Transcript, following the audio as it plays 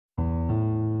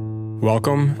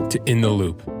Welcome to In the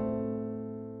Loop.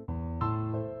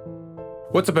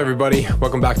 What's up, everybody?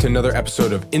 Welcome back to another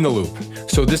episode of In the Loop.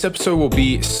 So this episode will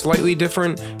be slightly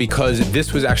different because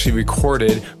this was actually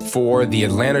recorded for the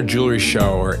Atlanta Jewelry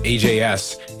Show, or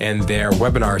AJS, and their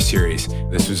webinar series.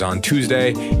 This was on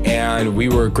Tuesday, and we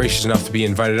were gracious enough to be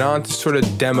invited on to sort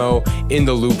of demo In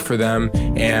the Loop for them.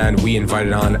 And we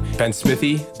invited on Ben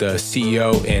Smithy, the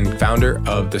CEO and founder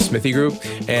of the Smithy Group,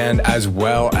 and as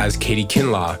well as Katie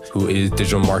Kinlaw, who is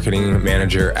digital marketing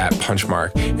manager at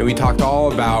Punchmark. And we talked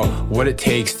all about what it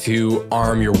takes to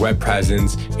arm your web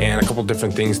presence and a couple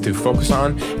different things to focus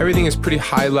on. Everything is pretty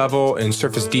high level and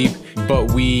surface deep,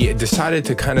 but we decided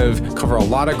to kind of cover a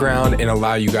lot of ground and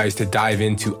allow you guys to dive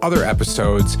into other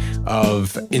episodes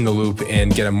of In the Loop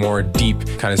and get a more deep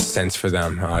kind of sense for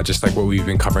them, just like what we've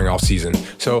been covering all season.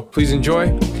 So please enjoy.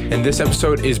 And this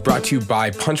episode is brought to you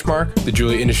by Punchmark, the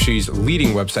jewelry industry's leading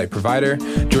website provider.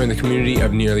 Join the community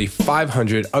of nearly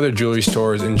 500 other jewelry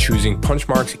stores in choosing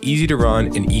Punchmark's easy to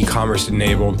run and e-commerce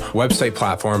enabled website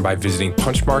platform by visiting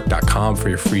punchmark.com for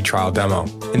your free trial demo.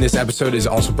 And this episode is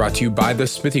also brought to you by the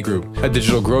Smithy Group, a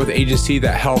digital growth agency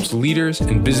that helps leaders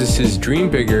and businesses dream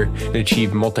bigger and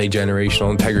achieve multi-generational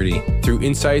integrity. Through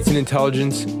insights and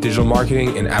intelligence, digital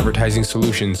marketing, and advertising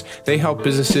solutions, they help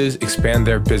businesses expand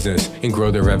their business and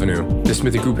grow their revenue. The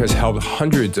Smithy Group has helped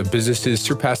hundreds of businesses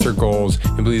surpass their goals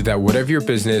and believe that whatever your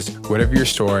business, whatever your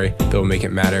story, they'll make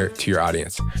it matter to your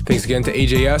audience. Thanks again to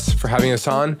AJS for having us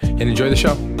on, and enjoy the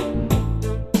show.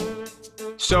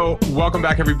 So welcome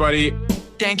back, everybody.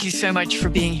 Thank you so much for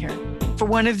being here. For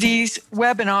one of these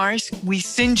webinars, we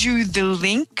send you the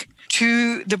link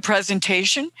to the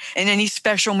presentation and any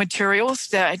special materials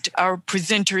that our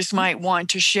presenters might want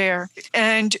to share.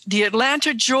 And the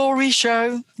Atlanta Jewelry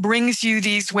Show brings you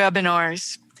these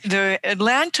webinars. The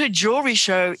Atlanta Jewelry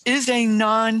Show is a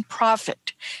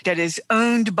nonprofit that is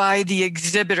owned by the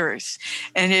exhibitors,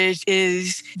 and it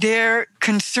is their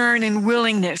concern and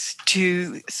willingness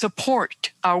to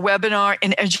support our webinar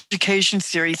and education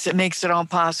series that makes it all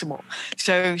possible.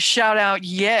 So shout out,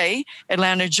 yay,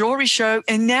 Atlanta Jewelry Show.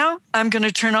 And now I'm going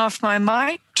to turn off my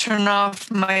mic, turn off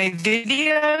my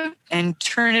video, and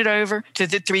turn it over to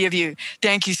the three of you.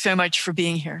 Thank you so much for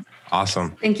being here.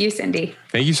 Awesome. Thank you, Cindy.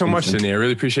 Thank you so much, Cindy. I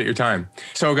really appreciate your time.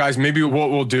 So guys, maybe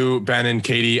what we'll do, Ben and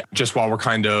Katie, just while we're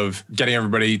kind of getting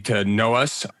everybody to know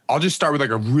us, I'll just start with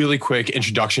like a really quick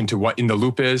introduction to what In the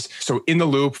Loop is. So In the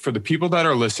Loop, for the people that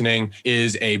are listening,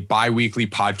 is a bi-weekly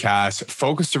podcast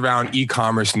focused around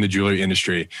e-commerce in the jewelry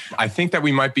industry. I think that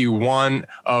we might be one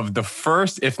of the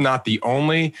first, if not the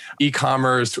only,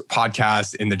 e-commerce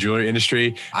podcast in the jewelry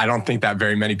industry. I don't think that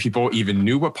very many people even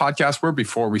knew what podcasts were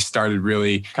before we started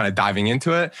really kind of diving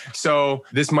into it. So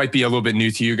this might be a little bit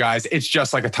new to you guys. It's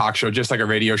just like a talk show, just like a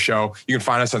radio show. You can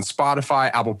find us on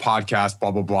Spotify, Apple Podcasts,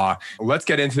 blah, blah, blah. Let's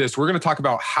get into this. We're going to talk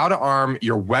about how to arm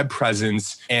your web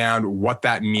presence and what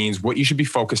that means, what you should be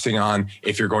focusing on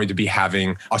if you're going to be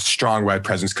having a strong web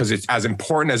presence, because it's as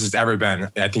important as it's ever been.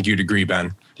 I think you'd agree,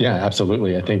 Ben. Yeah,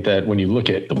 absolutely. I think that when you look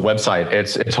at the website,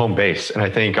 it's home base. And I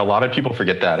think a lot of people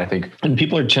forget that. I think, and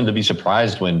people tend to be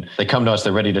surprised when they come to us,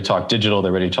 they're ready to talk digital,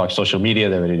 they're ready to talk social media,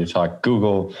 they're ready to talk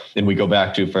Google. Then we go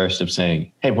back to first of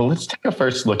saying, hey, well, let's take a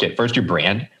first look at first your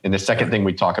brand. And the second thing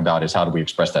we talk about is how do we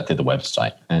express that through the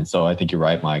website? And so I think you're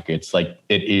right, Mike. It's like,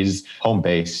 it is home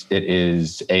base. It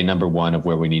is a number one of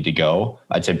where we need to go.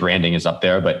 I'd say branding is up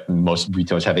there, but most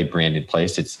retailers have a brand in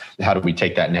place. It's how do we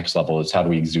take that next level? It's how do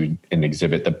we exude and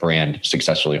exhibit the brand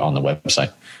successfully on the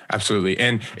website. Absolutely.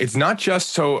 And it's not just,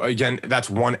 so again, that's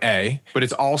 1A, but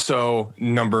it's also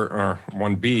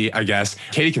 1B, I guess.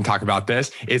 Katie can talk about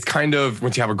this. It's kind of,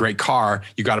 once you have a great car,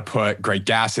 you got to put great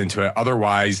gas into it.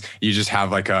 Otherwise, you just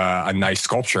have like a nice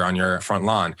sculpture on your front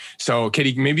lawn. So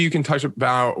Katie, maybe you can touch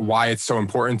about why it's so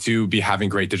important to be having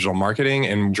great digital marketing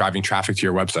and driving traffic to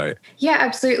your website. Yeah,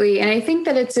 absolutely. And I think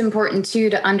that it's important too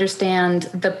to understand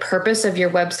the purpose of your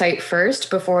website first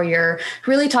before you're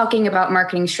really talking about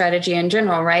marketing strategy in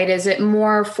general, right? Is it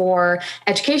more for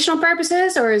educational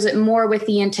purposes, or is it more with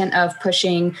the intent of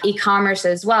pushing e-commerce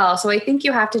as well? So I think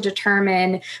you have to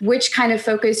determine which kind of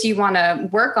focus you want to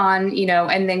work on,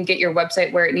 and then get your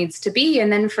website where it needs to be.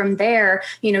 And then from there,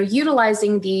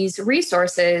 utilizing these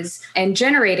resources and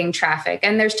generating traffic.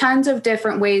 And there's tons of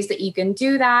different ways that you can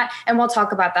do that. And we'll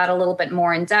talk about that a little bit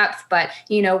more in depth. But,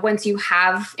 once you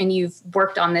have and you've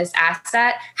worked on this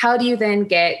asset, how do you then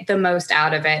get the most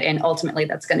out of it? And ultimately,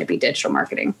 that's going to be digital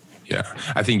marketing. Yeah.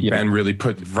 I think Ben really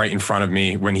put right in front of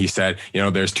me when he said,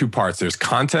 there's two parts. There's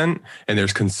content and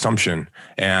there's consumption.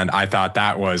 And I thought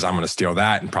I'm going to steal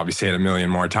that and probably say it a million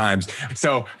more times.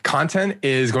 So content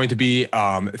is going to be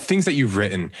things that you've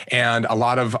written. And a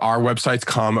lot of our websites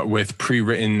come with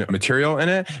pre-written material in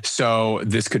it. So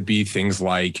this could be things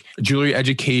like jewelry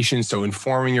education. So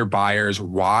informing your buyers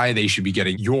why they should be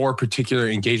getting your particular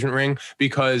engagement ring,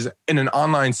 because in an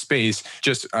online space,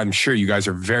 I'm sure you guys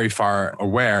are very far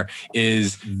aware,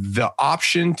 is the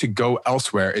option to go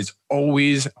elsewhere is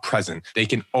always present. They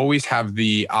can always have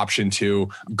the option to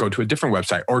go to a different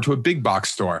website or to a big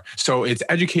box store. So it's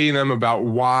educating them about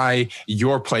why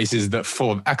your place is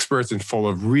full of experts and full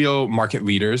of real market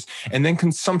leaders. And then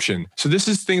consumption. So this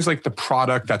is things like the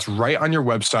product that's right on your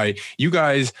website. You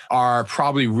guys are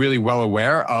probably really well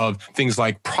aware of things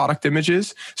like product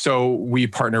images. So we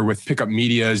partner with Pickup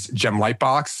Media's Gem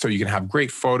Lightbox, so you can have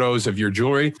great photos of your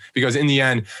jewelry, because in the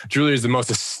end, jewelry is the most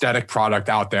aesthetic product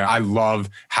out there. I love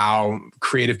how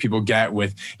creative people get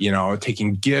with,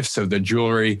 taking gifts of the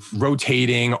jewelry,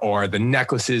 rotating, or the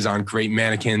necklaces on great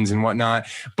mannequins and whatnot.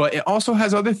 But it also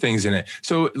has other things in it.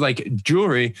 So like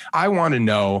jewelry, I want to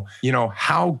know,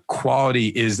 how quality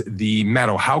is the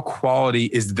metal? How quality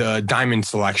is the diamond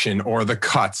selection or the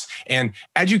cuts? And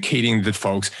educating the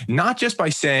folks, not just by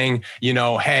saying,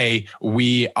 hey,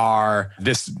 we are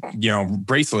this,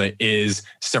 bracelet is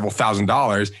several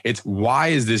 $1,000s. It's why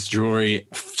is this jewelry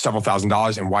several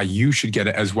 $1,000s and why you should get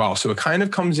it as well. So it kind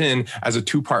of comes in as a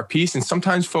two-part piece. And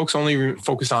sometimes folks only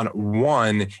focus on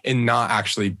one and not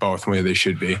actually both where they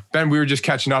should be. Ben, we were just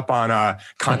catching up on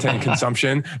content and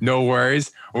consumption. No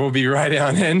worries. We'll be right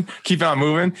on in. Keep on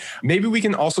moving. Maybe we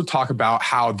can also talk about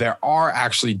how there are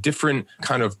actually different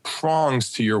kind of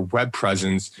prongs to your web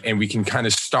presence. And we can kind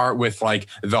of start with like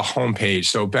the homepage.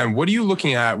 So Ben, what are you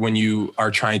looking at when you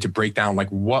are trying to break down like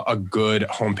what a good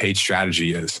homepage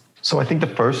strategy is? So I think the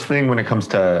first thing when it comes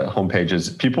to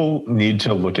homepages, people need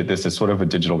to look at this as sort of a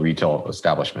digital retail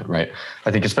establishment, right? I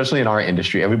think especially in our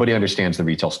industry, everybody understands the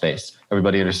retail space.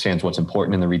 Everybody understands what's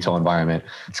important in the retail environment.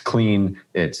 It's clean,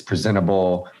 it's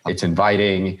presentable, it's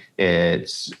inviting,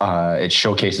 it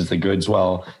showcases the goods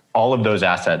well. All of those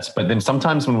assets. But then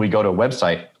sometimes when we go to a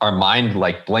website, our mind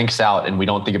like blanks out and we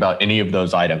don't think about any of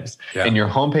those items. Yeah. And your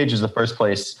homepage is the first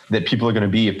place that people are going to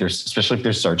be, especially if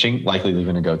they're searching, likely they're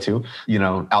going to go to,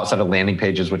 outside of landing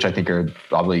pages, which I think are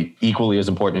probably equally as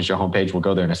important as your homepage. We'll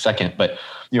go there in a second. But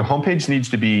your homepage needs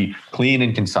to be clean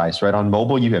and concise, right? On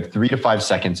mobile, you have 3 to 5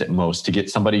 seconds at most to get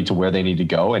somebody to where they need to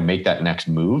go and make that next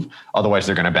move. Otherwise,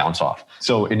 they're going to bounce off.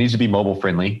 So it needs to be mobile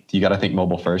friendly. You got to think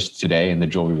mobile first today in the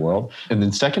jewelry world. And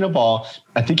then second of all,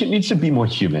 I think it needs to be more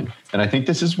human. And I think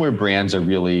this is where brands are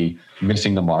really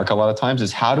missing the mark a lot of times,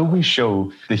 is how do we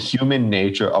show the human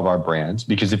nature of our brands?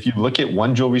 Because if you look at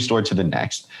one jewelry store to the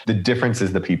next, the difference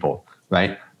is the people,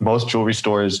 right? Most jewelry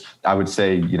stores, I would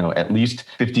say, at least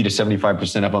 50 to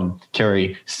 75% of them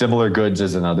carry similar goods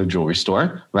as another jewelry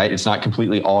store, right? It's not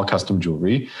completely all custom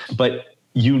jewelry, but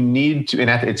you need to, and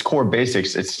at its core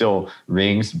basics, it's still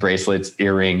rings, bracelets,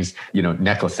 earrings,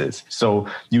 necklaces. So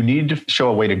you need to show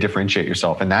a way to differentiate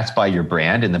yourself. And that's by your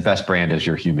brand. And the best brand is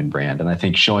your human brand. And I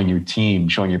think showing your team,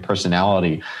 showing your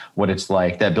personality, what it's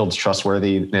like, that builds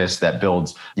trustworthiness, that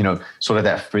builds, sort of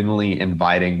that friendly,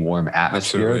 inviting, warm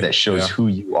atmosphere. Absolutely. That shows who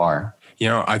you are.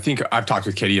 I think I've talked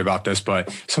with Katie about this,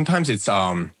 but sometimes it's,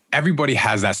 everybody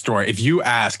has that story. If you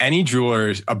ask any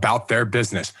jewelers about their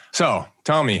business, so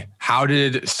tell me, how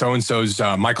did so-and-so's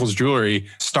Michael's Jewelry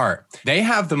start? They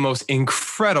have the most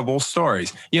incredible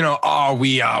stories. We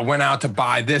went out to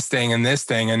buy this thing, and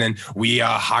then we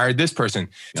hired this person.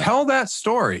 Yeah. Tell that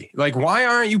story. Like, why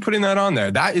aren't you putting that on there?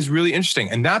 That is really interesting.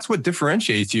 And that's what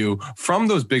differentiates you from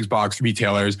those big box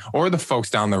retailers or the folks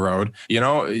down the road,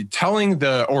 telling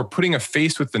or putting a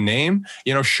face with the name,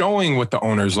 showing what the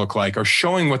owners look like or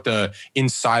showing what the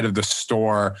inside of the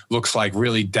store looks like,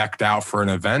 really decked out for an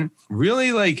event.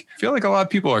 Really, I feel like a lot of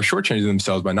people are shortchanging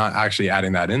themselves by not actually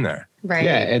adding that in there. Right.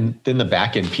 Yeah. And then the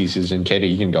back end pieces, and Katie,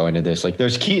 you can go into this. Like,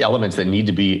 there's key elements that need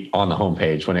to be on the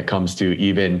homepage when it comes to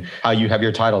even how you have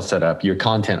your title set up, your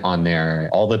content on there,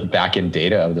 all the back end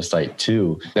data of the site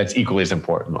too. That's equally as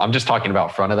important. I'm just talking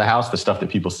about front of the house, the stuff that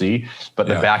people see, but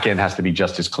the back end has to be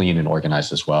just as clean and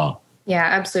organized as well. Yeah,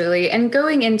 absolutely. And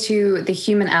going into the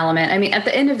human element, I mean, at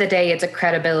the end of the day, it's a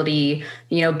credibility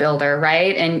builder,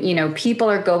 right? And, people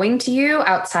are going to you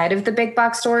outside of the big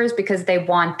box stores because they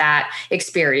want that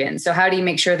experience. So how do you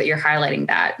make sure that you're highlighting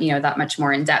that, that much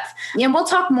more in depth? And we'll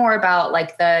talk more about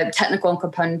like the technical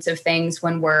components of things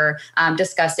when we're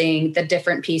discussing the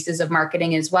different pieces of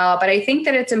marketing as well. But I think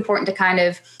that it's important to kind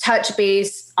of touch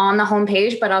base on the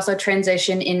homepage, but also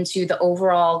transition into the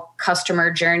overall customer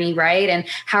journey, right? And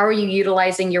how are you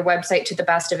utilizing your website to the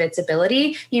best of its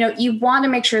ability? You want to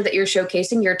make sure that you're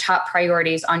showcasing your top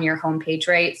priorities on your homepage,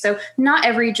 right? So not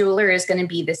every jeweler is going to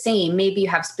be the same. Maybe you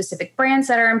have specific brands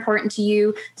that are important to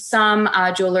you. Some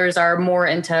jewelers are more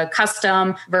into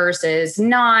custom versus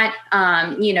not,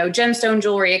 gemstone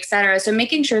jewelry, et cetera. So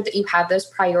making sure that you have those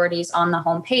priorities on the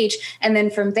homepage. And then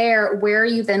from there, where are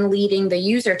you then leading the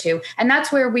user to? And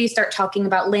that's where we start talking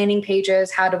about landing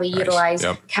pages. How do we utilize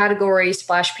category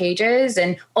splash pages,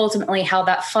 and ultimately how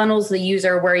that funnels the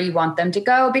user where you want them to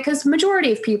go? Because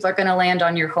majority of people are going to land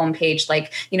on your homepage,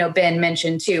 like, Ben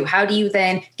mentioned too. How do you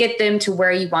then get them to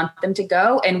where you want them to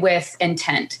go and with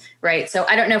intent, right? So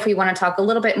I don't know if we want to talk a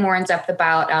little bit more in depth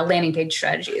about landing page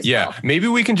strategy as well. Maybe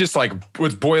we can just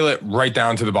let's boil it right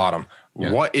down to the bottom.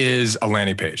 Yeah. What is a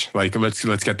landing page?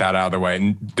 Let's get that out of the way.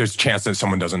 And there's a chance that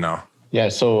someone doesn't know. Yeah,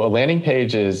 so a landing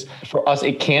page is, for us,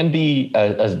 it can be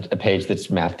a page that's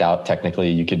mapped out.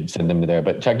 Technically, you could send them to there.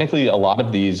 But technically, a lot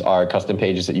of these are custom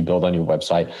pages that you build on your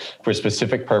website for a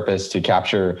specific purpose to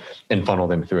capture and funnel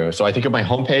them through. So I think of my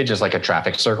homepage as like a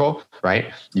traffic circle,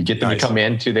 right? You get them to come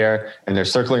into there and they're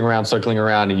circling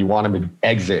around, and you want them to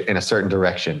exit in a certain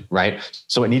direction, right?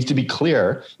 So it needs to be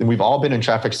clear. And we've all been in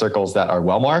traffic circles that are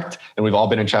well-marked, and we've all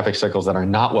been in traffic circles that are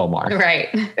not well-marked. Right.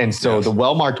 And so the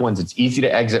well-marked ones, it's easy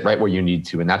to exit right where you need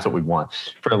to, and that's what we want.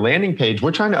 For a landing page,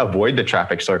 we're trying to avoid the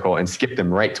traffic circle and skip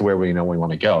them right to where we know we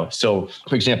want to go. So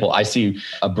for example, I see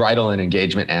a bridal and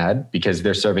engagement ad because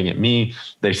they're serving at me.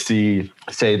 They say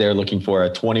they're looking for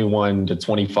a 21 to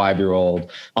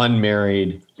 25-year-old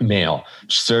unmarried male.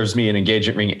 Serves me an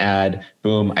engagement ring ad.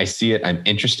 Boom, I see it. I'm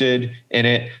interested in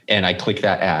it. And I click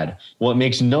that ad. Well, it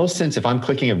makes no sense if I'm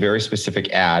clicking a very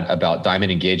specific ad about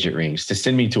diamond engagement rings to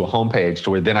send me to a homepage to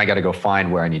where then I got to go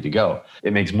find where I need to go.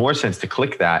 It makes more sense to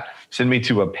click that, send me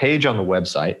to a page on the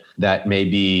website that may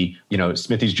be,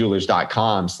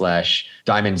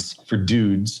 smithiesjewelers.com/diamonds for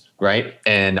dudes. Right.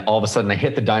 And all of a sudden I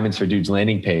hit the Diamonds for Dudes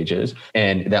landing pages,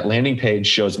 and that landing page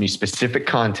shows me specific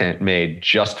content made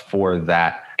just for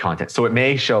that content. So it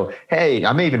may show, hey,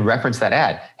 I may even reference that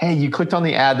ad. Hey, you clicked on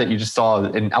the ad that you just saw,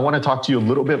 and I want to talk to you a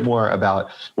little bit more about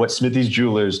what Smithies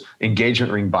Jewelers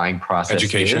engagement ring buying process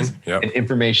is, and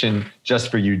information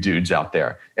just for you dudes out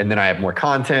there. And then I have more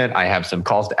content. I have some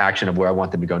calls to action of where I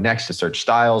want them to go next to search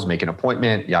styles, make an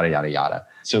appointment, yada, yada, yada.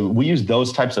 So we use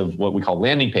those types of what we call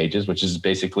landing pages, which is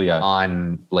basically a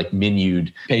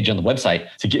menued page on the website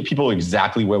to get people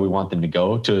exactly where we want them to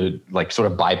go to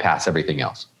sort of bypass everything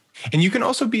else. And you can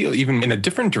also be even in a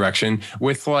different direction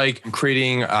with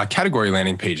creating category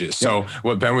landing pages. So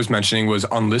what Ben was mentioning was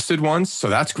unlisted ones. So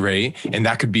that's great. And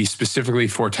that could be specifically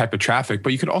for type of traffic,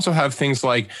 but you could also have things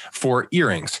like for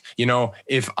earrings.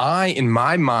 If I, in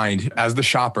my mind as the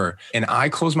shopper, and I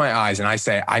close my eyes and I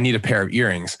say, I need a pair of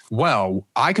earrings. Well,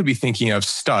 I could be thinking of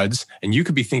studs and you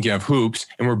could be thinking of hoops,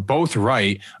 and we're both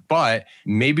right. But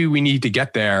maybe we need to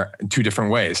get there two different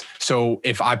ways. So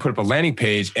if I put up a landing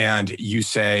page and you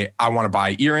say, I want to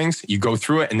buy earrings, you go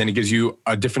through it and then it gives you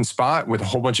a different spot with a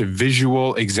whole bunch of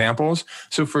visual examples.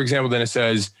 So for example, then it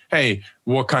says, hey,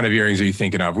 what kind of earrings are you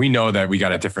thinking of? We know that we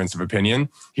got a difference of opinion.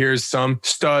 Here's some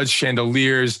studs,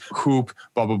 chandeliers, hoop,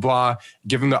 blah, blah, blah.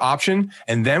 Give them the option.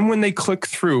 And then when they click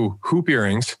through hoop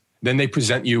earrings, then they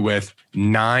present you with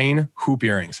 9 hoop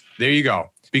earrings. There you go.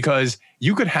 Because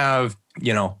you could have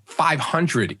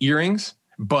 500 earrings,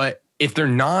 but if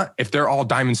they're all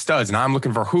diamond studs and I'm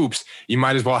looking for hoops, you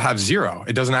might as well have 0.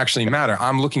 It doesn't actually matter.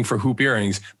 I'm looking for hoop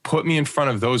earrings. Put me in front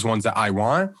of those ones that I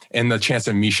want, and the chance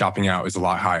of me shopping out is a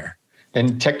lot higher.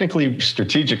 And technically,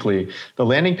 strategically, the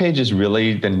landing page is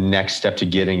really the next step to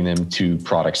getting them to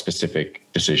product specific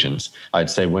decisions. I'd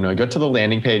say when I go to the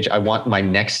landing page, I want my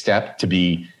next step to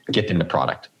be get them the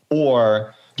product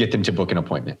or get them to book an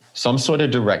appointment. Some sort of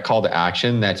direct call to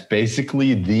action that's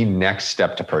basically the next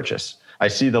step to purchase. I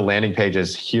see the landing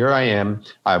pages. Here I am.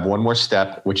 I have one more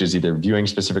step, which is either viewing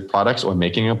specific products or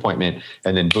making an appointment.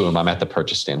 And then boom, I'm at the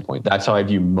purchase standpoint. That's how I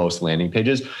view most landing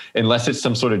pages, unless it's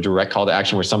some sort of direct call to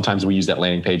action where sometimes we use that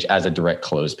landing page as a direct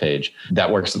close page. That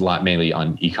works a lot mainly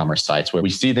on e-commerce sites where we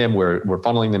see them, we're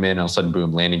funneling them in, and all of a sudden,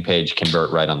 boom, landing page,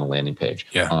 convert right on the landing page.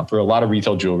 Yeah. For a lot of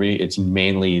retail jewelry, it's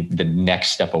mainly the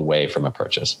next step away from a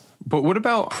purchase. But what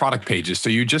about product pages? So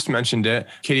you just mentioned it.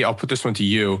 Katie, I'll put this one to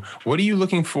you. What are you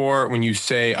looking for when you you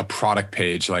say a product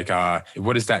page? Like,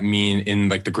 what does that mean in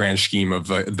like the grand scheme of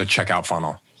the checkout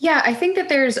funnel? Yeah, I think that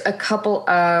there's a couple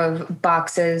of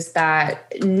boxes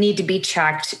that need to be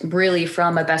checked really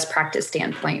from a best practice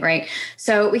standpoint, right?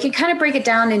 So we can kind of break it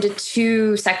down into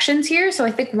two sections here. So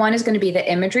I think one is going to be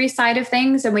the imagery side of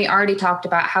things. And we already talked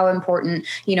about how important,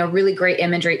 really great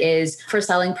imagery is for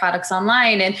selling products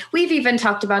online. And we've even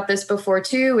talked about this before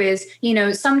too, is,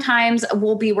 sometimes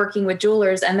we'll be working with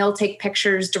jewelers and they'll take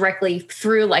pictures directly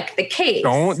through like the case.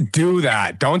 Don't do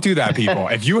that. Don't do that, people.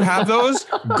 If you have those,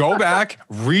 go back,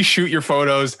 reshoot your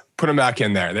photos, put them back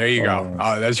in there. There you go.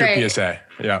 That's your PSA.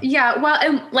 Yeah. Yeah. Well,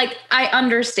 and I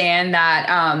understand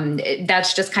that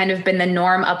that's just kind of been the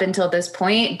norm up until this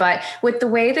point. But with the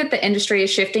way that the industry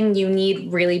is shifting, you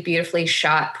need really beautifully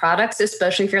shot products,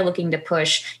 especially if you're looking to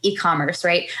push e-commerce,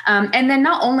 right? And then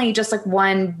not only just like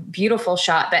one beautiful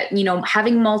shot, but,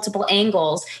 having multiple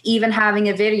angles, even having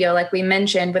a video, like we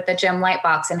mentioned with the gem light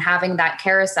box and having that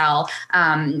carousel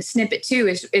snippet too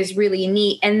is really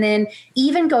neat. And then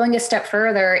even going a step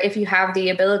further, if you have the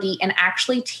ability and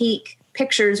actually take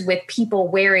pictures with people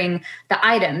wearing the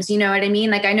items, you know what I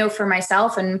mean? Like I know for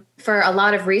myself and for a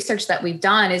lot of research that we've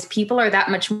done is people are that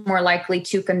much more likely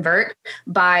to convert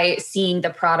by seeing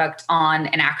the product on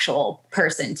an actual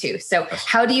person too. So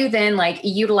how do you then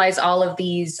utilize all of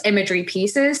these imagery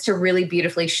pieces to really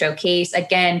beautifully showcase,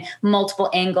 again, multiple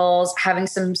angles, having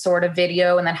some sort of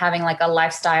video and then having like a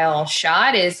lifestyle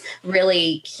shot is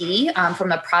really key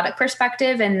from a product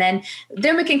perspective. And then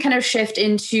we can kind of shift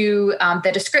into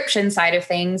the description side of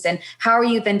things. And how are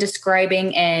you then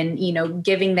describing and,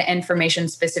 giving the information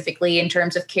specifically in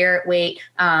terms of carat weight,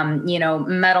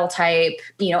 metal type,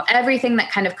 everything that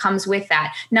kind of comes with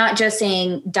that, not just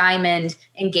saying diamond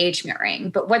engagement ring,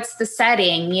 but what's the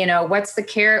setting, what's the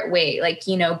carat weight,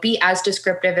 be as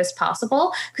descriptive as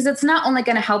possible, because it's not only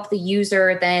going to help the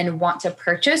user then want to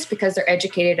purchase because they're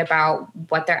educated about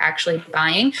what they're actually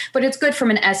buying, but it's good from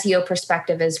an SEO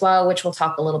perspective as well, which we'll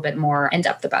talk a little bit more in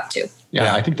depth about too.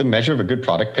 Yeah, I think the measure of a good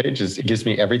product page is it gives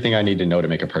me everything I need to know to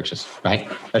make a purchase, right?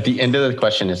 At the end of the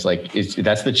question, that's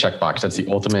the checkbox. That's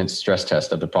the ultimate stress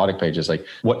test of the product page is like,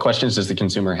 what questions does the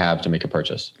consumer have to make a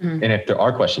purchase? Mm-hmm. And if there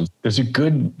are questions, there's a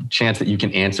good chance that you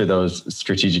can answer those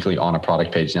strategically on a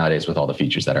product page nowadays with all the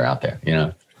features that are out there,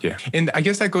 Yeah. And I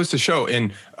guess that goes to show,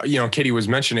 and, Katie was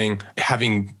mentioning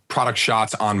having product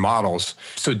shots on models.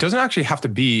 So it doesn't actually have to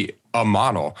be a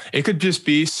model. It could just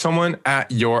be someone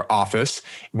at your office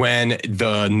when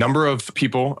the number of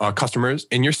people, customers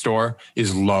in your store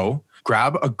is low.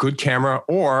 Grab a good camera,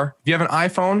 or if you have an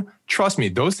iPhone, trust me,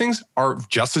 those things are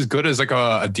just as good as like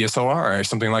a DSLR or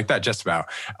something like that, just about.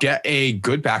 Get a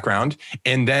good background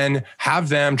and then have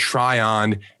them try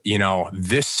on,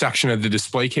 this section of the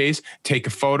display case, take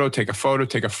a photo,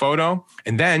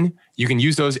 and then you can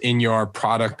use those in your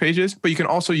product pages, but you can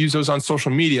also use those on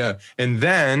social media and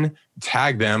then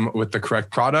tag them with the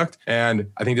correct product. And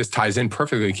I think this ties in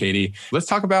perfectly, Katie. Let's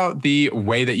talk about the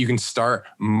way that you can start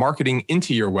marketing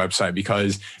into your website,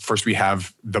 because first we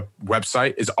have the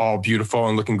website is all beautiful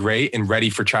and looking great and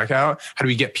ready for checkout. How do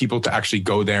we get people to actually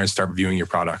go there and start viewing your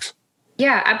products?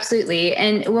 Yeah, absolutely.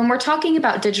 And when we're talking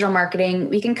about digital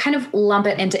marketing, we can kind of lump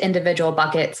it into individual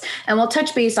buckets, and we'll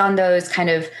touch base on those kind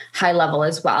of high level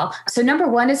as well. So number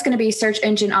one is going to be search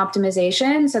engine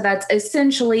optimization. So that's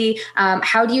essentially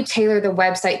how do you tailor the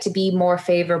website to be more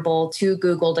favorable to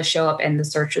Google to show up in the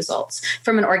search results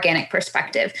from an organic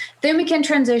perspective. Then we can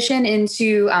transition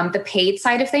into the paid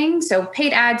side of things. So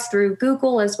paid ads through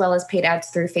Google as well as paid ads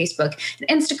through Facebook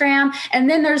and Instagram. And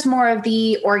then there's more of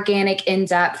the organic,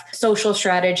 in-depth social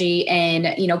strategy and,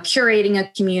 curating a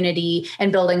community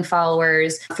and building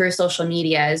followers through social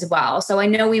media as well. So I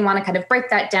know we want to kind of break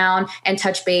that down and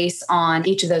touch base on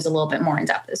each of those a little bit more in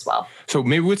depth as well. So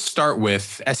maybe let's start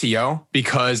with SEO,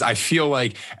 because I feel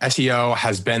like SEO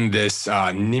has been this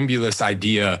nebulous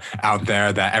idea out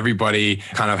there that everybody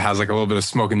kind of has like a little bit of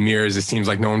smoke and mirrors. It seems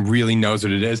like no one really knows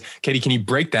what it is. Katie, can you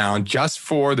break down just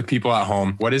for the people at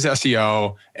home, what is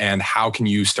SEO and how can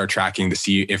you start tracking to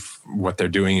see if what they're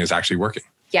doing is actually working?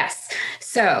 Yes.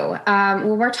 So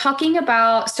when we're talking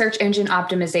about search engine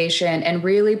optimization and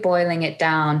really boiling it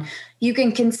down, you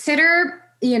can consider,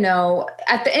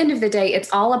 at the end of the day,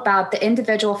 it's all about the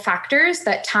individual factors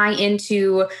that tie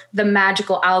into the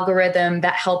magical algorithm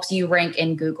that helps you rank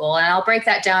in Google. And I'll break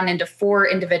that down into 4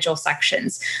 individual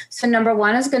sections. So number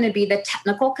one is going to be the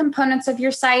technical components of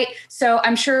your site. So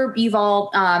I'm sure you've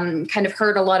all kind of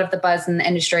heard a lot of the buzz in the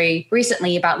industry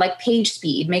recently about like page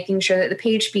speed, making sure that the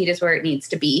page speed is where it needs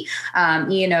to be.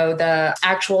 The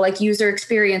actual like user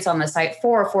experience on the site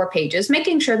for 4 pages,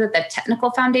 making sure that the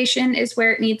technical foundation is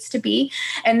where it needs to be.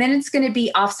 And then it's going to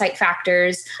be offsite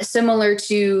factors similar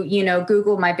to,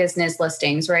 Google My Business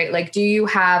listings, right? Like, do you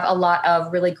have a lot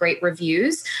of really great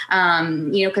reviews?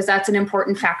 Because that's an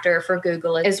important factor for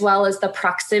Google, as well as the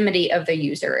proximity of the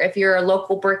user. If you're a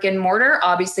local brick and mortar,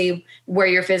 obviously where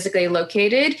you're physically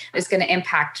located is going to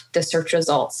impact the search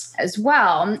results as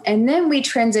well. And then we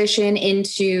transition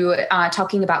into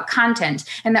talking about content.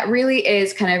 And that really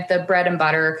is kind of the bread and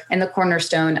butter and the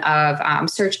cornerstone of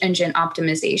search engine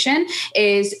optimization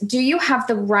is, do you have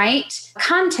the right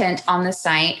content on the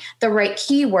site, the right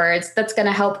keywords that's going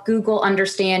to help Google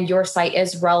understand your site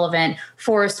is relevant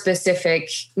for a specific,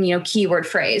 keyword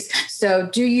phrase. So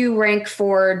do you rank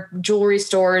for jewelry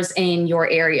stores in your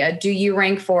area? Do you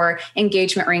rank for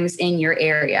engagement rings in your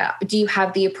area? Do you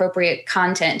have the appropriate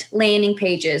content, landing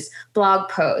pages, blog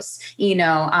posts,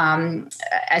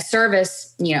 a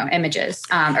service, images,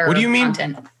 or what do you mean?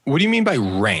 Content? What do you mean by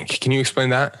rank? Can you explain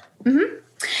that? Mm-hmm.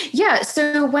 Yeah.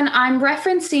 So when I'm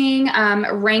referencing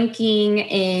ranking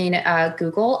in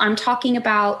Google, I'm talking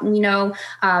about,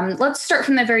 let's start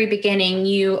from the very beginning.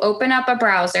 You open up a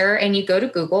browser and you go to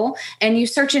Google and you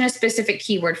search in a specific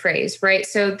keyword phrase, right?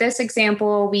 So this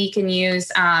example, we can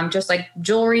use just like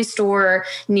jewelry store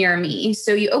near me.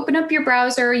 So you open up your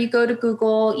browser, you go to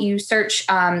Google, you search,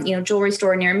 jewelry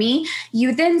store near me.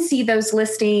 You then see those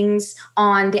listings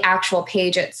on the actual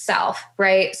page itself,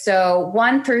 right? So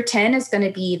 1 through 10 is going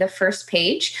to be the first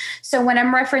page. So when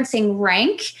I'm referencing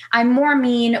rank, I more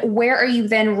mean where are you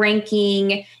then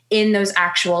ranking in those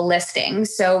actual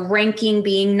listings. So ranking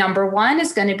being number 1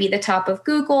 is going to be the top of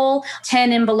Google,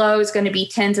 10 and below is going to be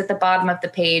 10s at the bottom of the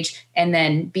page, and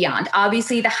then beyond.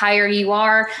 Obviously, the higher you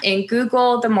are in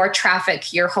Google, the more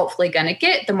traffic you're hopefully going to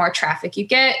get. The more traffic you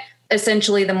get,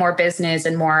 essentially the more business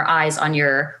and more eyes on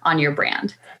your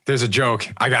brand. There's a joke.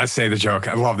 I got to say the joke.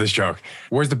 I love this joke.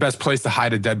 Where's the best place to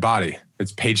hide a dead body?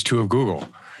 It's page 2 of Google.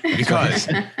 Because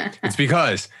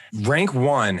rank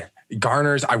 1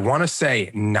 garners, I want to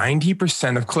say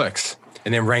 90% of clicks.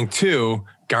 And then rank 2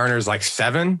 garners like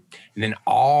 7. And then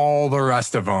all the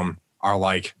rest of them are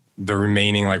like the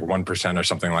remaining like 1% or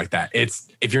something like that.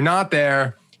 If you're not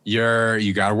there,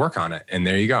 you got to work on it. And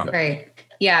there you go. Right.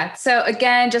 Yeah. So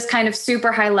again, just kind of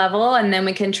super high level, and then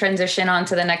we can transition on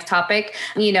to the next topic.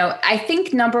 I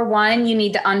think number 1, you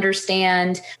need to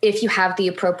understand if you have the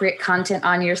appropriate content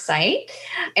on your site,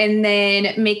 and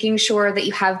then making sure that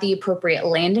you have the appropriate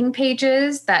landing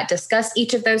pages that discuss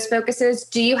each of those focuses.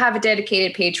 Do you have a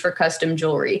dedicated page for custom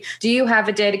jewelry? Do you have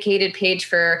a dedicated page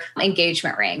for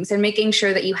engagement rings? And making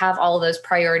sure that you have all of those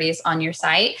priorities on your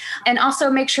site, and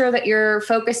also make sure that you're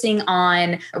focusing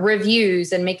on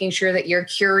reviews and making sure that you're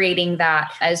curating that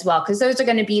as well, because those are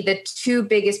going to be the 2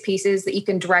 biggest pieces that you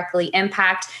can directly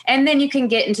impact. And then you can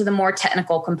get into the more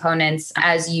technical components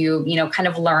as you kind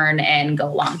of learn and go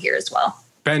along here as well.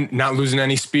 Ben, not losing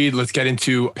any speed, let's get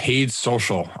into paid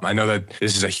social. I know that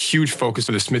this is a huge focus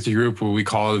of the Smithy Group, what we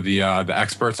call the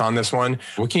experts on this one.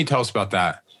 What can you tell us about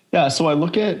that? Yeah, so I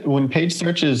look at when paid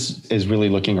search is really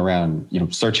looking around,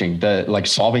 searching,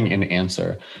 solving an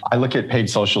answer. I look at paid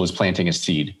social as planting a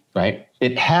seed, right?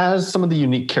 It has some of the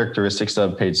unique characteristics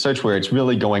of paid search where it's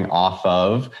really going off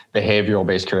of behavioral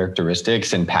based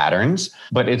characteristics and patterns,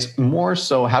 but it's more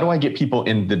so, how do I get people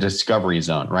in the discovery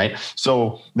zone, right?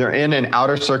 So they're in an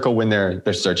outer circle when they're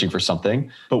searching for something,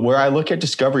 but where I look at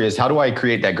discovery is, how do I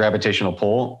create that gravitational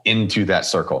pull into that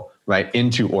circle, right?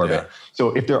 Into orbit. Yeah.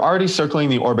 So if they're already circling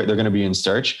the orbit, they're going to be in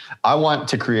search. I want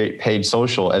to create paid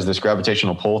social as this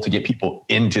gravitational pull to get people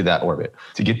into that orbit,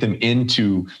 to get them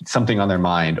into something on their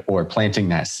mind or planting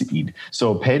that seed.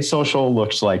 So paid social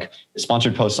looks like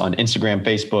sponsored posts on Instagram,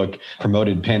 Facebook,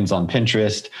 promoted pins on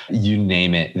Pinterest, you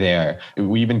name it there.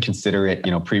 We even consider it,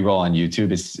 pre-roll on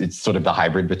YouTube. It's sort of the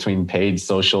hybrid between paid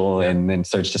social and then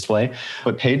search display.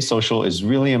 But paid social is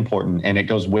really important, and it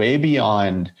goes way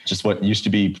beyond just what used to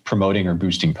be promoting or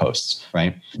boosting posts,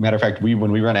 right? Matter of fact,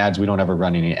 when we run ads, we don't ever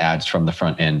run any ads from the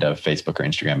front end of Facebook or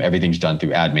Instagram. Everything's done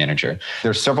through Ad Manager.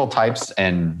 There's several types,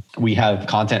 and we have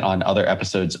content on other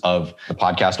episodes of the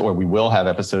podcast, or we will have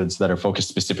episodes that are focused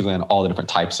specifically on all the different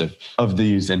types of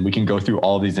these. And we can go through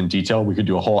all of these in detail. We could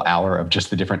do a whole hour of just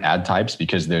the different ad types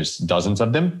because there's dozens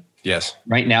of them. Yes.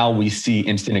 Right now, we see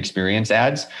instant experience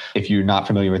ads. If you're not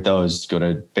familiar with those, go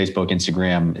to Facebook,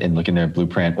 Instagram, and look in their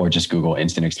blueprint, or just Google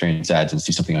instant experience ads and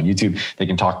see something on YouTube. They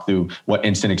can talk through what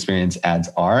instant experience ads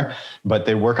are, but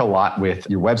they work a lot with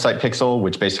your website pixel,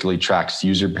 which basically tracks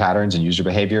user patterns and user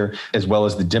behavior, as well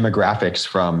as the demographics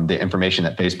from the information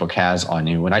that Facebook has on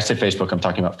you. When I say Facebook, I'm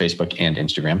talking about Facebook and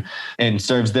Instagram, and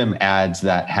serves them ads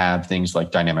that have things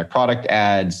like dynamic product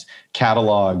ads,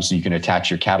 catalogs. You can attach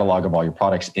your catalog of all your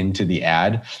products into the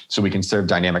ad. So we can serve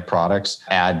dynamic products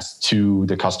ads to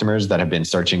the customers that have been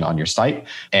searching on your site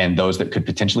and those that could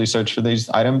potentially search for these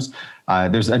items.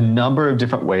 There's a number of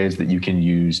different ways that you can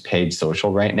use paid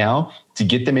social right now to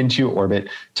get them into your orbit,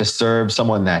 to serve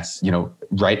someone that's,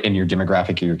 right in your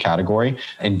demographic or your category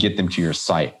and get them to your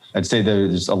site. I'd say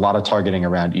there's a lot of targeting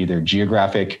around either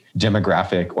geographic,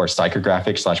 demographic, or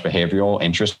psychographic/behavioral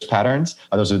interest patterns.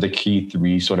 Those are the key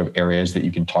three sort of areas that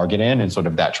you can target in and sort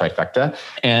of that trifecta.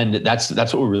 And that's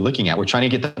what we're looking at. We're trying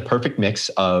to get the perfect mix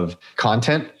of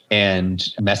content and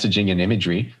messaging and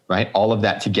imagery, right? All of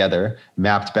that together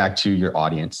mapped back to your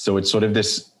audience. So it's sort of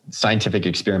this scientific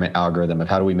experiment algorithm of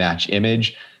how do we match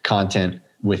image, content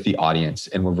with the audience.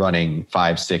 And we're running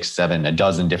 5, 6, 7, a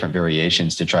dozen different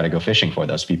variations to try to go fishing for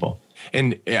those people.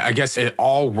 And I guess it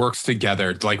all works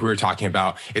together, like we were talking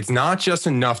about. It's not just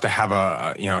enough to have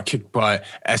a kick butt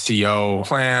SEO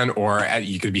plan, or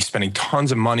you could be spending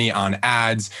tons of money on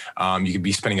ads. You could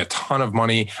be spending a ton of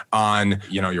money on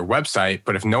your website,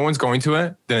 but if no one's going to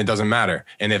it, then it doesn't matter.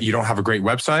 And if you don't have a great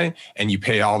website and you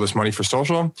pay all this money for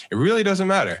social, it really doesn't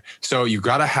matter. So you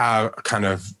got to have kind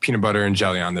of peanut butter and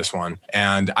jelly on this one.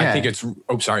 And I think it's.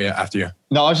 Oh, sorry. After you.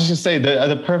 No, I was just going to say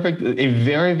the perfect, a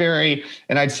very, very,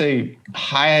 and I'd say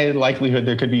high likelihood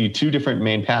there could be 2 different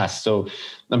main paths. So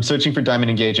I'm searching for diamond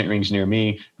engagement rings near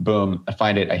me. Boom, I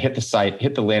find it. I hit the site,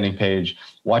 hit the landing page,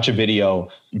 watch a video,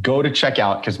 go to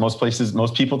checkout, because most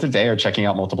people today are checking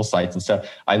out multiple sites and stuff.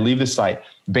 I leave the site,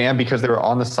 bam, because they were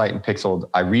on the site and pixeled,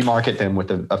 I remarket them with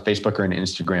a Facebook or an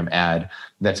Instagram ad.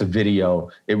 That's a video.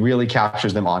 It really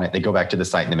captures them on it. They go back to the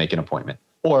site and they make an appointment.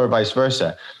 Or vice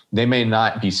versa. They may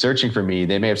not be searching for me.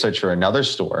 They may have searched for another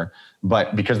store,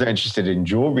 but because they're interested in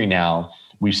jewelry now,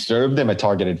 we serve them a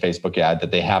targeted Facebook ad that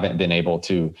they hadn't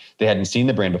seen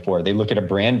the brand before. They look at a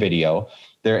brand video.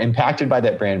 They're impacted by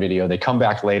that brand video. They come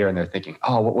back later and they're thinking,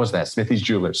 oh, what was that? Smithy's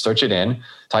Jewelers. Search it in,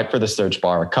 type for the search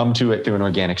bar, come to it through an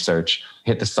organic search,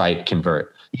 hit the site,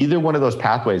 convert. Either one of those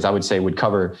pathways, I would say, would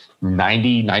cover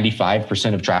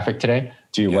 95% of traffic today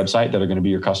to your website that are going to be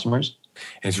your customers.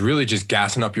 And it's really just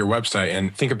gassing up your website.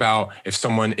 And think about if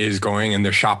someone is going and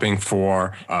they're shopping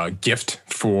for a gift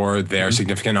for their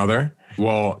significant other.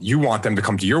 Well, you want them to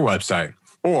come to your website.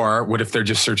 Or what if they're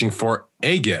just searching for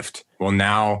a gift? Well,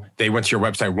 now they went to your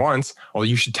website once. Well,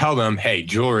 you should tell them, hey,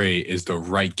 jewelry is the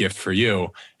right gift for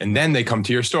you. And then they come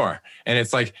to your store. And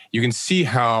it's like, you can see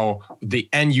how the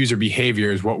end user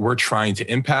behavior is what we're trying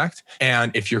to impact.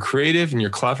 And if you're creative and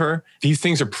you're clever, these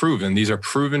things are proven. These are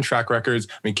proven track records.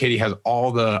 I mean, Katie has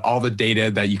all the data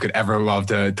that you could ever love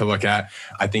to look at.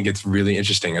 I think it's really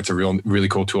interesting. It's a really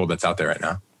cool tool that's out there right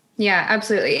now. Yeah,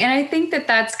 absolutely. And I think that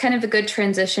that's kind of a good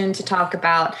transition to talk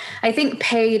about, I think,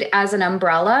 paid as an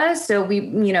umbrella. So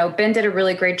Ben did a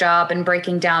really great job in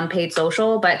breaking down paid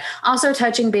social, but also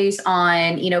touching base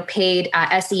on, paid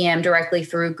SEM directly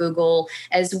through Google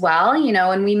as well,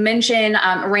 and we mentioned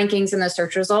rankings in the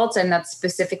search results, and that's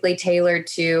specifically tailored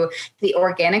to the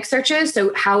organic searches.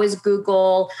 So how is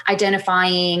Google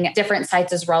identifying different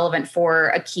sites as relevant for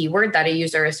a keyword that a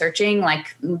user is searching,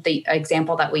 like the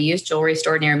example that we use, jewelry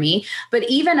store near me. But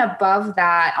even above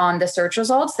that, on the search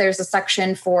results, there's a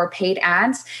section for paid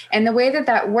ads. And the way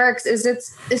that works is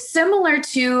it's similar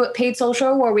to paid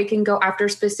social, where we can go after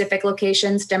specific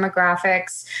locations,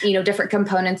 demographics, different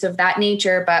components of that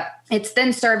nature. But it's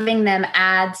then serving them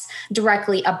ads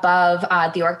directly above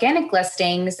the organic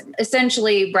listings,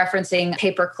 essentially referencing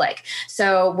pay-per-click.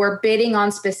 So we're bidding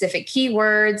on specific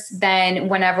keywords. Then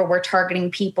whenever we're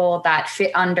targeting people that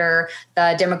fit under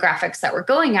the demographics that we're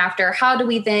going after, how do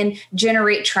we then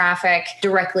generate traffic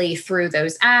directly through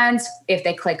those ads? If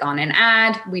they click on an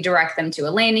ad, we direct them to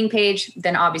a landing page.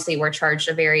 Then obviously we're charged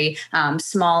a very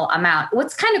small amount.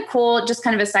 What's kind of cool, just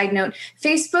kind of a side note,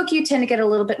 Facebook, you tend to get a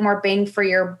little bit more bang for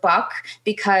your buck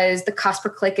because the cost per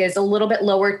click is a little bit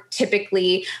lower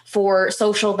typically for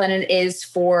social than it is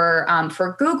for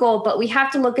Google. But we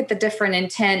have to look at the different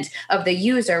intent of the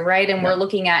user, right? And we're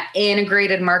looking at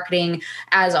integrated marketing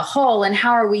as a whole, and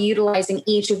how are we utilizing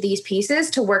each of these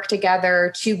pieces to work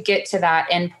together to get to that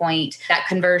endpoint, that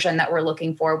conversion that we're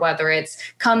looking for, whether it's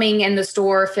coming in the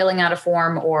store, filling out a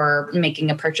form, or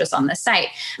making a purchase on the site.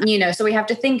 So we have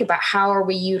to think about how are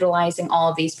we utilizing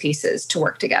all of these pieces to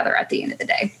work together at the end of the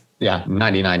day. Yeah,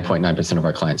 99.9% of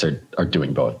our clients are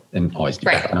doing both and always do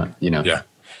that, Yeah.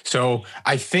 So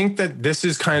I think that this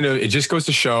is it just goes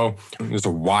to show there's a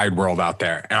wide world out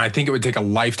there. And I think it would take a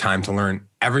lifetime to learn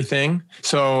everything.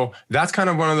 So that's kind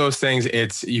of one of those things.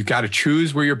 It's, you've got to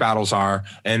choose where your battles are,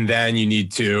 and then you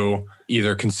need to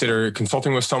either consider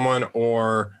consulting with someone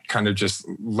or kind of just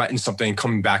letting something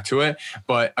come back to it.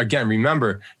 But again,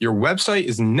 remember, your website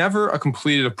is never a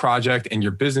completed project and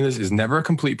your business is never a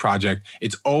complete project.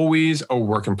 It's always a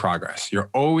work in progress. You're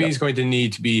always going to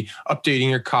need to be updating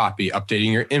your copy,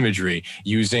 updating your imagery,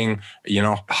 using,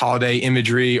 holiday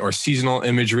imagery or seasonal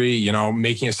imagery,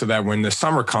 making it so that when the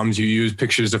summer comes, you use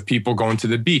pictures of people going to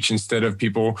the beach instead of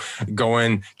people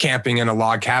going camping in a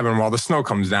log cabin while the snow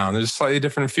comes down. There's a slightly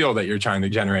different feel that you're trying to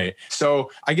generate. So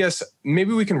I guess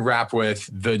maybe we can wrap with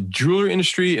the jewelry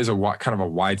industry is a kind of a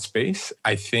wide space.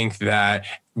 I think that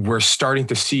we're starting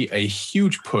to see a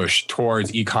huge push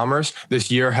towards e-commerce. This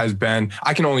year has been,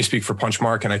 I can only speak for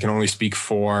Punchmark and I can only speak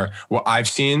for what I've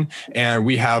seen. And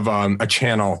we have a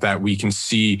channel that we can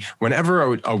see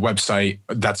whenever a website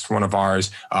that's one of ours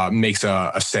makes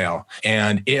a sale.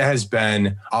 And it has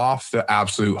been off the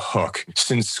absolute hook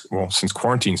since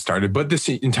quarantine started, but this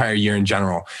entire year in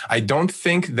general. I don't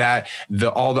think that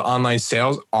all the online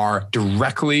sales are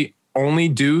directly only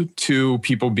due to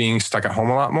people being stuck at home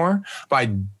a lot more, but I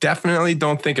definitely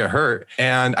don't think it hurt.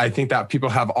 And I think that people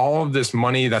have all of this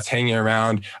money that's hanging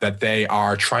around that they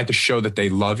are trying to show that they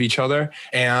love each other.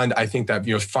 And I think that,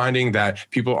 finding that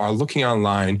people are looking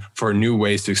online for new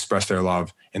ways to express their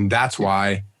love. And that's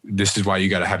why you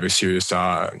got to have a serious,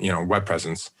 web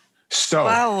presence. So,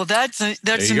 wow, well, that's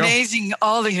amazing.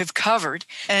 All they have covered.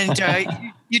 And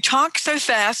you talk so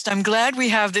fast. I'm glad we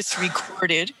have this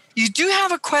recorded. You do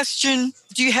have a question.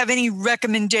 Do you have any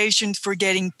recommendations for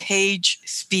getting page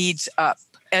speeds up?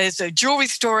 As a jewelry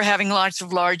store, having lots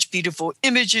of large, beautiful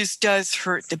images does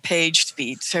hurt the page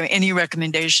speed. So any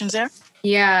recommendations there?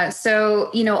 Yeah.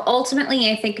 So, ultimately,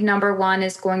 I think number one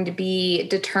is going to be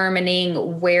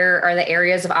determining where are the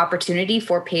areas of opportunity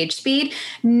for page speed.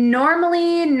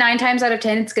 Normally, 9 times out of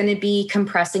 10, it's going to be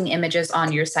compressing images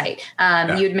on your site.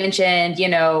 You'd mentioned,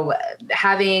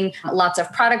 having lots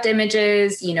of product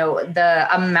images, the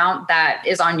amount that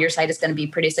is on your site is going to be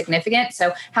pretty significant.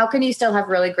 So how can you still have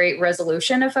really great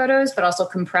resolution of photos, but also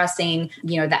compressing,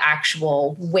 the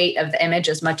actual weight of the image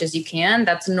as much as you can?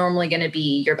 That's normally going to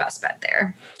be your best bet there.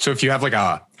 So if you have like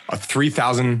a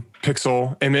 3,000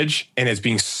 pixel image and it's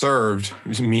being served,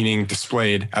 meaning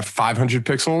displayed at 500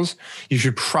 pixels, you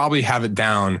should probably have it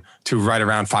down to right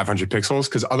around 500 pixels,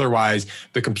 because otherwise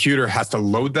the computer has to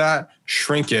load that,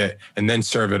 shrink it, and then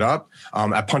serve it up.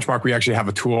 At Punchmark, we actually have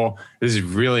a tool. This is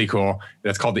really cool.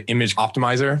 That's called the image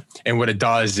optimizer. And what it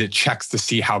does is it checks to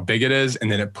see how big it is,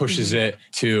 and then it pushes it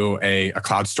to a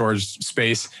cloud storage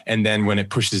space. And then when it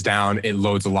pushes down, it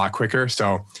loads a lot quicker.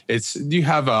 So you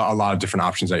have a lot of different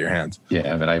options at your hands.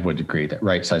 Yeah, but I would agree that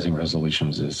right sizing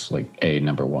resolutions is like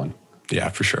number one. Yeah,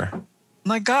 for sure.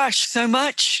 My gosh, so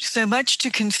much to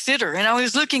consider. And I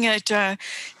was looking at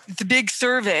the big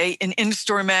survey in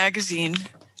In-Store Magazine.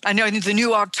 I know the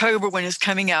new October one is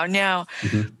coming out now,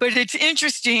 but it's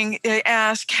interesting. They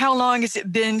ask, how long has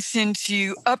it been since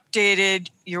you updated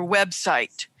your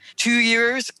website? 2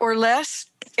 years or less?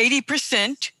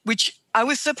 80%, which I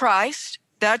was surprised.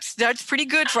 That's pretty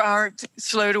good for our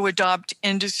slow to adopt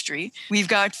industry. We've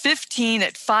got 15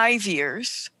 at 5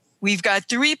 years. We've got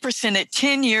 3% at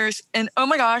 10 years. And oh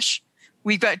my gosh,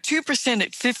 we've got 2%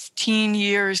 at 15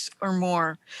 years or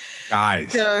more.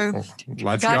 Guys, so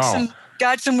let's go.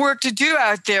 Got some work to do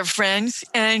out there, friends.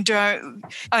 And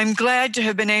I'm glad to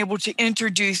have been able to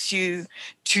introduce you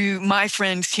to my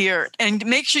friends here. And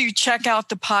make sure you check out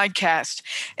the podcast.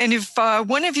 And if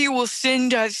one of you will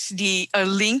send us a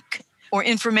link or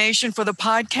information for the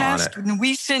podcast, when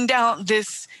we send out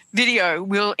this video,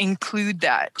 we'll include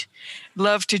that.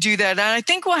 Love to do that. And I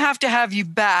think we'll have to have you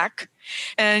back.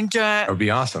 And that would be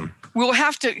awesome. We'll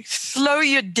have to slow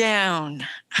you down.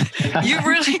 You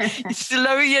really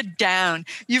slow you down.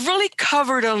 You've really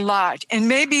covered a lot. And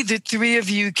maybe the three of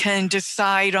you can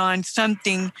decide on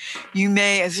something you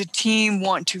may, as a team,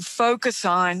 want to focus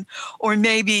on, or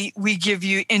maybe we give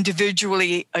you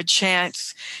individually a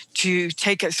chance to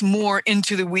take us more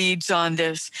into the weeds on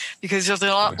this, because there's a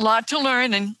lot to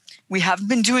learn and we haven't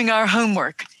been doing our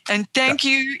homework. And thank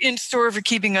you, In-Store, for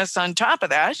keeping us on top of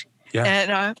that. Yeah.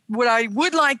 And what I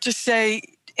would like to say,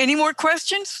 any more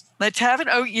questions? Let's have it.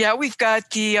 Oh, yeah, we've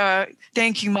got the,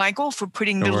 thank you, Michael, for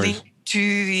putting the link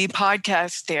to the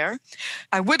podcast there.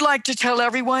 I would like to tell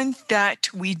everyone that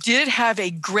we did have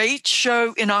a great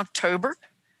show in October.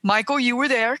 Michael, you were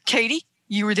there. Katie,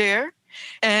 you were there.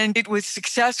 And it was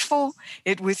successful,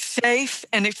 it was safe,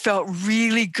 and it felt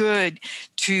really good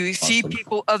to see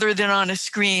people other than on a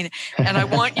screen. And I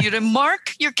want you to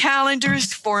mark your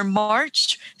calendars for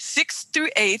March 6th through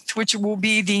 8th, which will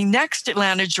be the next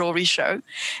Atlanta Jewelry Show.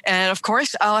 And of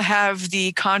course, I'll have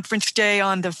the conference day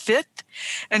on the 5th.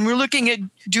 And we're looking at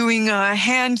doing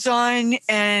hands-on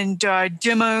and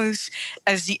demos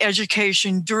as the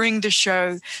education during the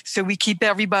show. So we keep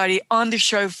everybody on the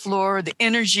show floor, the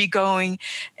energy going,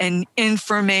 and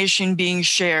information being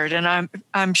shared. And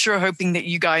I'm sure hoping that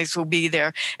you guys will be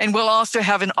there. And we'll also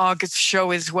have an August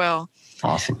show as well.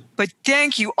 Awesome. But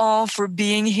thank you all for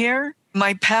being here.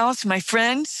 My pals, my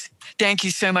friends, thank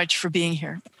you so much for being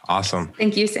here. Awesome.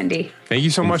 Thank you, Cindy. Thank you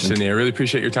so much, Cindy. I really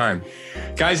appreciate your time.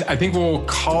 Guys, I think we'll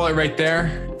call it right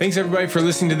there. Thanks, everybody, for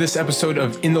listening to this episode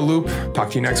of In the Loop.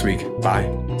 Talk to you next week. Bye.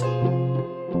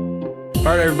 All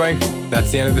right, everybody,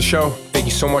 that's the end of the show. Thank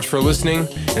you so much for listening.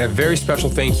 And a very special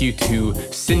thank you to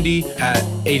Cindy at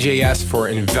AJS for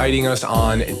inviting us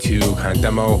on to kind of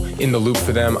demo In the Loop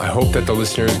for them. I hope that the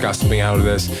listeners got something out of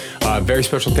this. Very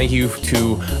special thank you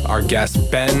to our guests,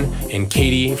 Ben and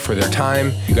Katie, for their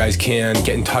time. You guys can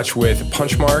get in touch with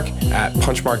Punchmark at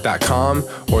punchmark.com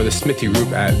or the Smithy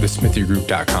Group at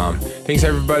thesmithygroup.com. Thanks,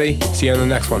 everybody. See you on the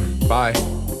next one. Bye.